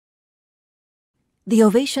The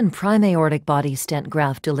Ovation Prime aortic body stent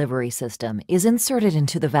graft delivery system is inserted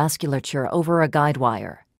into the vasculature over a guide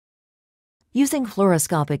wire. Using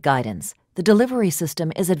fluoroscopic guidance, the delivery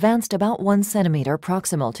system is advanced about 1 centimeter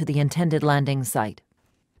proximal to the intended landing site.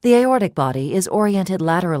 The aortic body is oriented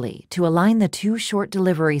laterally to align the 2 short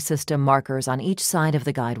delivery system markers on each side of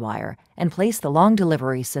the guide wire and place the long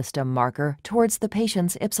delivery system marker towards the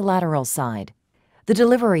patient's ipsilateral side. The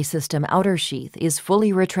delivery system outer sheath is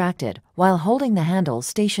fully retracted while holding the handle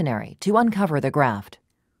stationary to uncover the graft.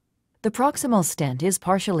 The proximal stent is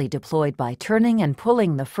partially deployed by turning and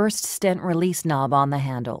pulling the first stent release knob on the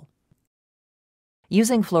handle.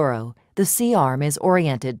 Using fluoro, the C-arm is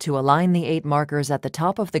oriented to align the 8 markers at the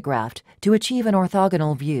top of the graft to achieve an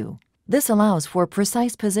orthogonal view. This allows for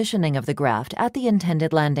precise positioning of the graft at the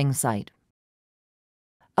intended landing site.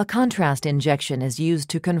 A contrast injection is used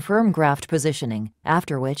to confirm graft positioning,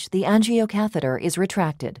 after which the angiocatheter is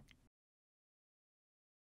retracted.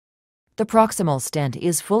 The proximal stent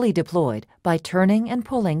is fully deployed by turning and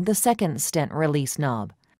pulling the second stent release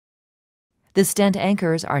knob. The stent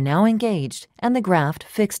anchors are now engaged and the graft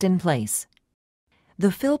fixed in place.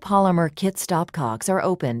 The fill polymer kit stopcocks are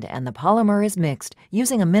opened and the polymer is mixed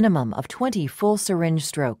using a minimum of 20 full syringe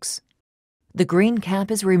strokes. The green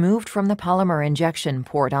cap is removed from the polymer injection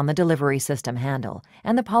port on the delivery system handle,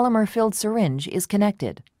 and the polymer-filled syringe is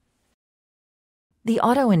connected. The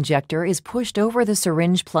auto-injector is pushed over the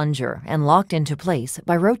syringe plunger and locked into place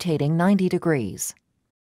by rotating 90 degrees.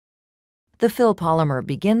 The fill polymer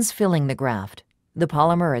begins filling the graft. The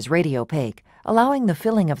polymer is radiopaque, allowing the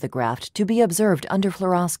filling of the graft to be observed under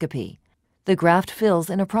fluoroscopy. The graft fills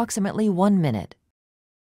in approximately 1 minute.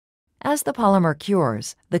 As the polymer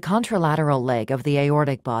cures, the contralateral leg of the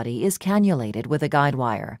aortic body is cannulated with a guide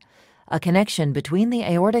wire. A connection between the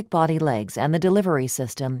aortic body legs and the delivery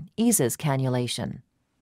system eases cannulation.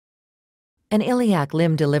 An iliac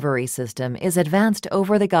limb delivery system is advanced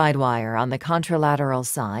over the guide wire on the contralateral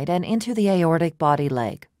side and into the aortic body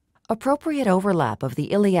leg. Appropriate overlap of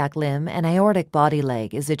the iliac limb and aortic body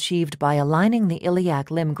leg is achieved by aligning the iliac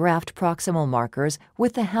limb graft proximal markers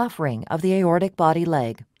with the half ring of the aortic body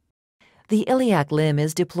leg. The iliac limb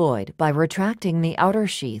is deployed by retracting the outer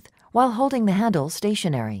sheath while holding the handle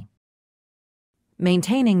stationary.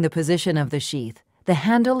 Maintaining the position of the sheath, the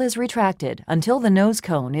handle is retracted until the nose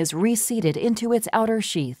cone is reseated into its outer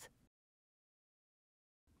sheath.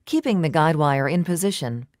 Keeping the guide wire in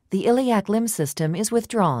position, the iliac limb system is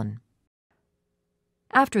withdrawn.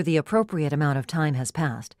 After the appropriate amount of time has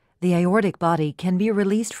passed, the aortic body can be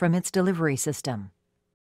released from its delivery system.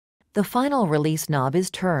 The final release knob is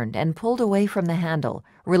turned and pulled away from the handle,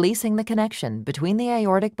 releasing the connection between the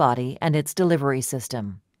aortic body and its delivery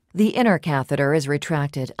system. The inner catheter is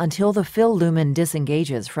retracted until the fill lumen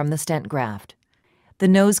disengages from the stent graft. The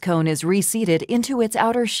nose cone is reseated into its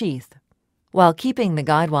outer sheath. While keeping the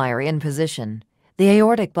guide wire in position, the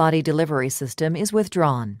aortic body delivery system is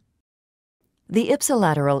withdrawn. The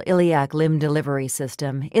ipsilateral iliac limb delivery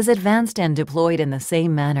system is advanced and deployed in the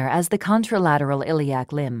same manner as the contralateral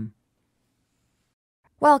iliac limb.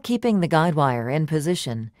 While keeping the guide wire in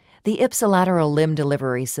position, the ipsilateral limb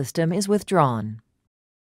delivery system is withdrawn.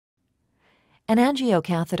 An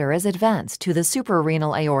angiocatheter is advanced to the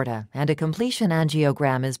suprarenal aorta and a completion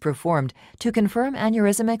angiogram is performed to confirm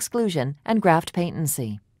aneurysm exclusion and graft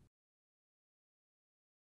patency.